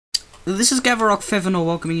This is Gavarok Fevanor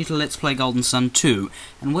welcoming you to Let's Play Golden Sun 2,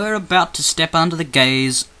 and we're about to step under the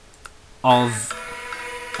gaze of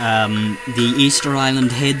the Easter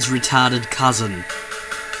Island Head's retarded cousin.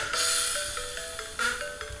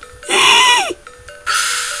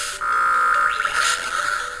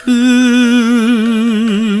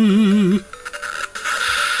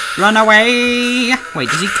 Run away! Wait,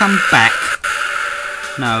 does he come back?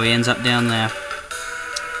 No, he ends up down there.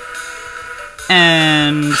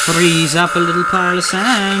 And freeze up a little pile of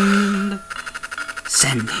sand.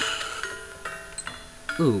 Sandy.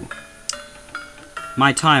 Ooh.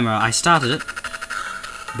 My timer, I started it,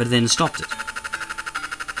 but then stopped it.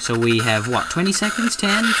 So we have, what, 20 seconds?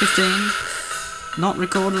 10? 15? Not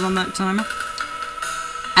recorded on that timer.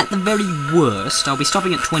 At the very worst, I'll be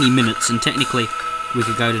stopping at 20 minutes, and technically we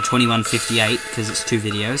could go to 21:58, because it's 2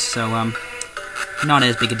 videos, so, not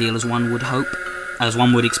as big a deal as one would hope, as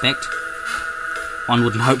one would expect. One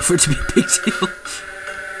wouldn't hope for it to be a big deal.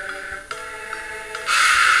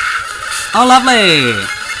 Oh, lovely!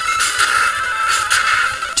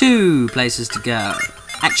 2 places to go.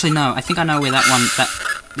 Actually, no, I think I know where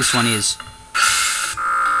this one is.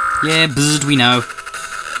 Yeah, bzzz, we know.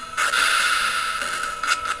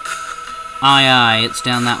 Aye, aye, it's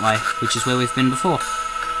down that way, which is where we've been before,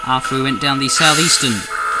 after we went down the southeastern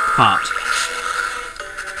part.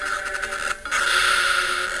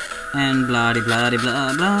 And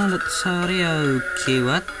blah-de-blah-de-blah-blah, let's hurry, okay,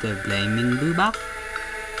 what the blaming booba?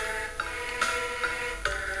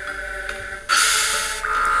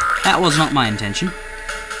 That was not my intention.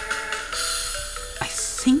 I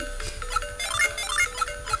think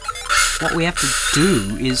what we have to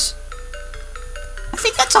do is... I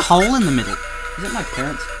think that's a hole in the middle. Is it my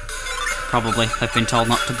parents? Probably. They've been told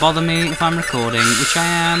not to bother me if I'm recording, which I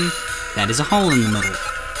am. That is a hole in the middle.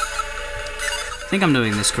 I think I'm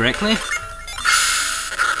doing this correctly.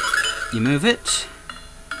 You move it.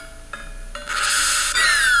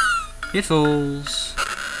 It falls.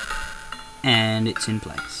 And it's in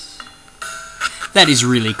place. That is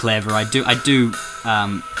really clever. I do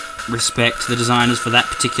respect the designers for that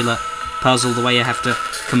particular puzzle, the way you have to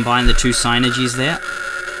combine the 2 signages there.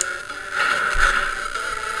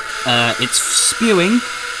 It's spewing.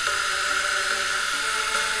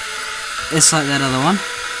 It's like that other one.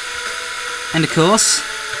 And of course,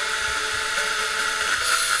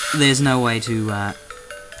 there's no way to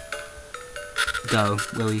go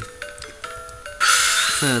where we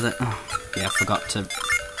further. Oh, yeah, I forgot to.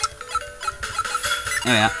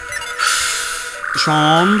 There we are.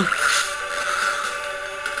 Sean.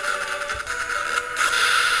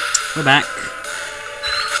 We're back.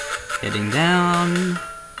 Heading down.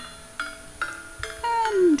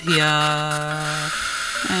 And here.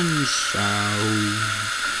 And so.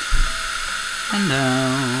 And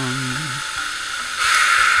down.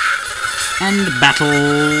 And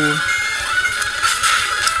battle.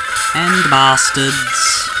 And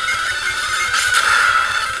bastards.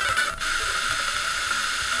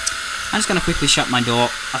 I'm just going to quickly shut my door.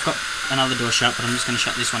 I've got another door shut, but I'm just going to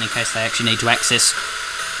shut this one in case they actually need to access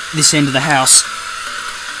this end of the house.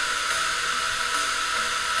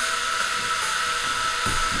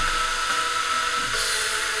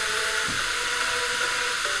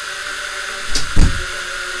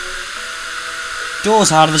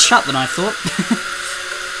 Door's harder to shut than I thought.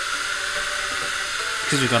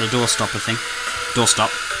 Because we've got a door stopper thing. Door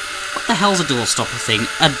stop. What the hell's a door stopper thing?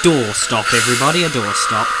 A door stop, everybody. A door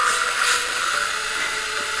stop.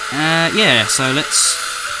 Yeah, so let's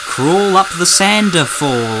crawl up the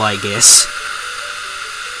Sanderfall, I guess.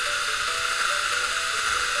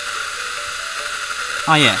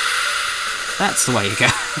 Oh yeah. That's the way you go.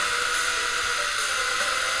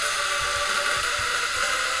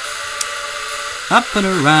 Up and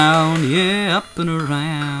around, yeah, up and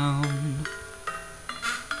around.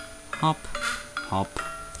 Hop, hop.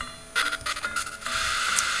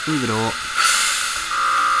 Through the door.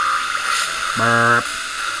 Burp.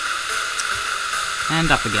 And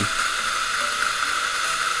up again.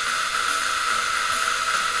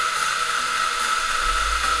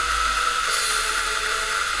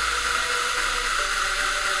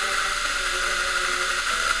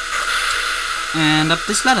 And up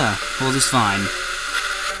this ladder, or this vine.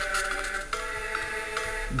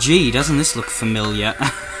 Gee, doesn't this look familiar? I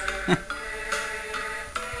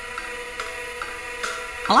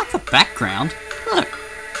like the background. Look.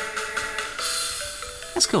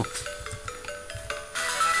 That's cool.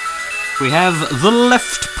 We have the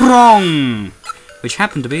left prong, which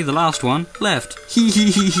happened to be the last one left. Hee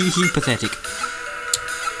hee hee hee hee, pathetic.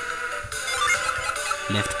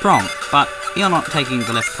 Left prong, but you're not taking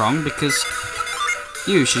the left prong because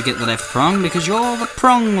You should get the left prong because you're the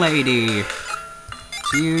prong lady.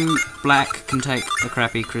 So you, Black, can take the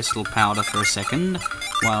crappy crystal powder for a second,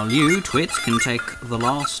 while you, Twit, can take the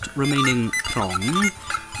last remaining prong,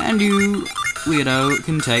 and you, Weirdo,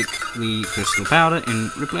 can take the crystal powder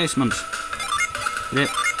in replacement. Bidip,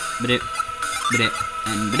 bidip, bidip,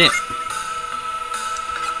 and bidip.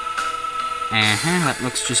 That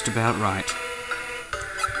looks just about right.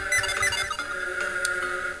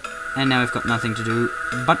 And now we've got nothing to do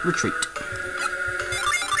but retreat.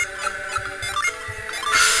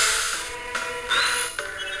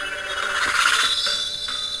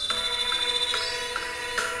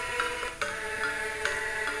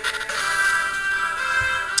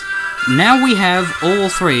 Now we have all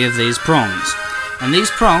three of these prongs, and these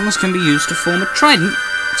prongs can be used to form a trident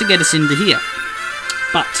to get us into here.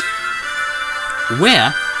 But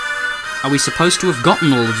where are we supposed to have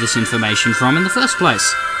gotten all of this information from in the first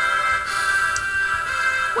place?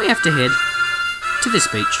 We have to head to this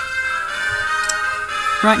beach,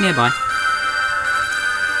 right nearby.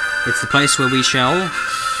 It's the place where we shall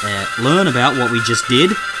learn about what we just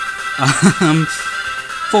did,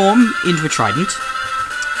 form into a trident,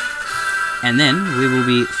 and then we will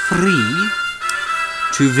be free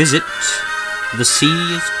to visit the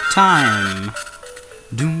Sea of Time.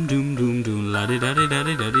 Doom doom doom doom la di da di da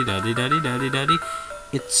di da di da di da di da di da di.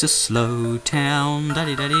 It's a slow town, da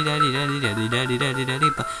di da di da di da di da di da di da di da di,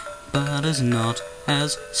 but it's not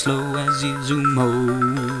as slow as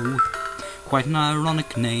Izumo. Quite an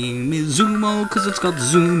ironic name, Izumo, 'cause it's got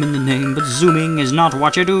zoom in the name, but zooming is not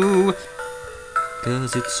what you do,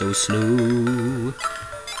 'cause it's so slow.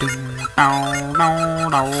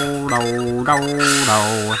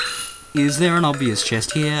 Is there an obvious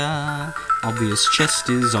chest here? Obvious chest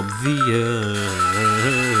is obvious.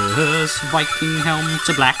 Viking helm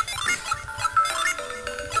to black.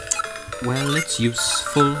 Well, it's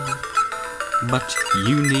useful, but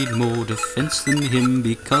you need more defense than him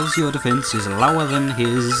because your defense is lower than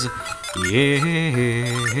his. Yeah,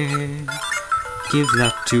 give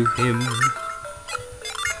that to him.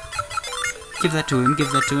 Give that to him,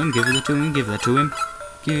 give that to him, give that to him, give that to him.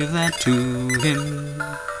 Give that to him,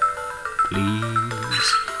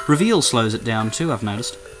 please. Reveal slows it down too, I've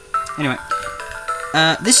noticed. Anyway,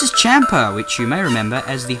 this is Champa, which you may remember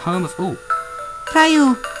as the home of... Ooh.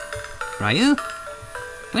 Ryu! Ryu?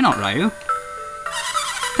 We're not Ryu.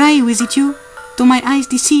 Ryu, is it you? Do my eyes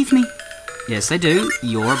deceive me? Yes, they do.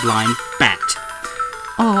 You're a blind bat.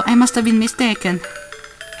 Oh, I must have been mistaken.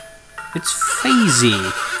 It's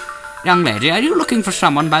Phasey. Young lady, are you looking for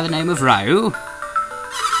someone by the name of Ryu?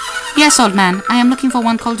 Yes, old man, I am looking for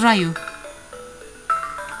one called Ryu.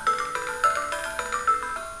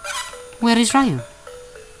 Where is Ryu?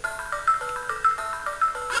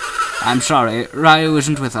 I'm sorry, Ryu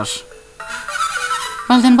isn't with us.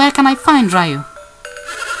 Well then, where can I find Ryu?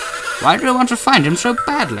 Why do you want to find him so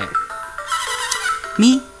badly?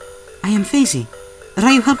 Me? I am Phasey.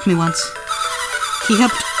 Ryu helped me once. He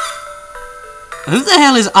helped... Who the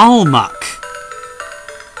hell is Ulmuch?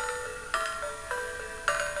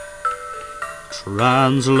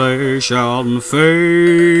 Translation fail.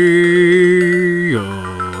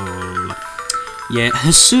 Yeah,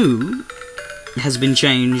 Hasu has been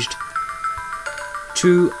changed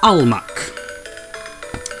to Ulmuch.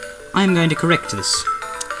 I'm going to correct this.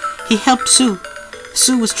 He helped Su.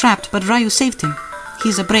 Su was trapped, but Ryu saved him.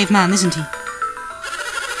 He's a brave man, isn't he?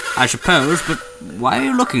 I suppose, but why are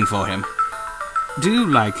you looking for him? Do you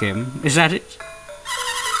like him? Is that it?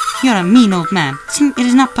 You're a mean old man. It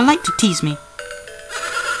is not polite to tease me.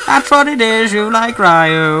 That's what it is, you like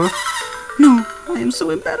Ryu. No, I am so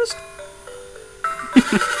embarrassed.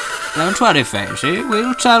 Don't worry, Phasey.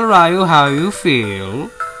 We'll tell Ryu how you feel.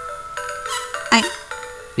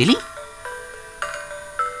 Really?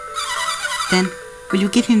 Then, will you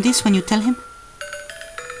give him this when you tell him?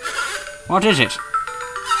 What is it?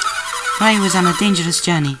 Ryu is on a dangerous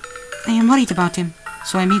journey. I am worried about him,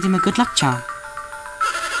 so I made him a good luck charm.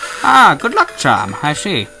 Ah, good luck charm, I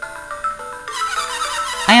see.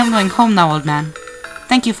 I am going home now, old man.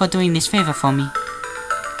 Thank you for doing this favor for me.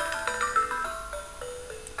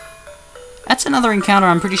 That's another encounter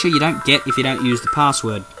I'm pretty sure you don't get if you don't use the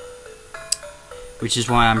password. Which is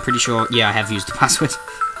why I'm pretty sure, yeah, I have used the password.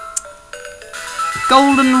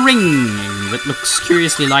 Golden ring that looks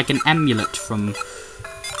curiously like an amulet from...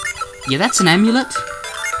 Yeah, that's an amulet.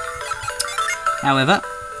 However,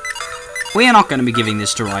 we are not going to be giving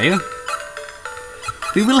this to Ryu.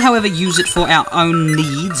 We will, however, use it for our own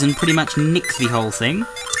needs and pretty much nick the whole thing.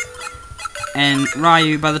 And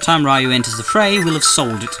Ryu, by the time Ryu enters the fray, we'll have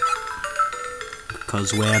sold it.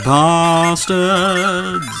 Because we're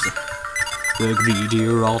bastards. We're greedy,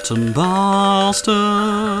 rotten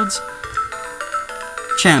bastards.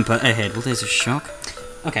 Champa ahead. Well, there's a shock.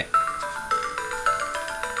 Okay.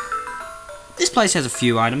 This place has a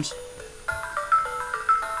few items.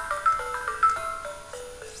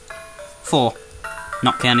 4.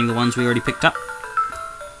 Not counting the ones we already picked up.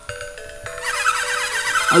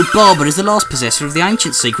 Oh, Barbara is the last possessor of the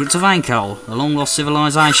ancient secrets of Ankole, a long-lost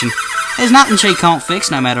civilization. There's nothing she can't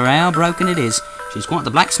fix, no matter how broken it is. She's quite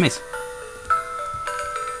the blacksmith.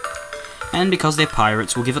 And because they're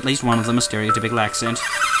pirates, we'll give at least one of them a stereotypical accent.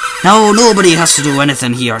 No, nobody has to do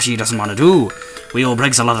anything he or she doesn't want to do. We owe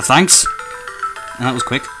Briggs a lot of thanks. And that was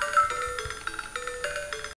quick.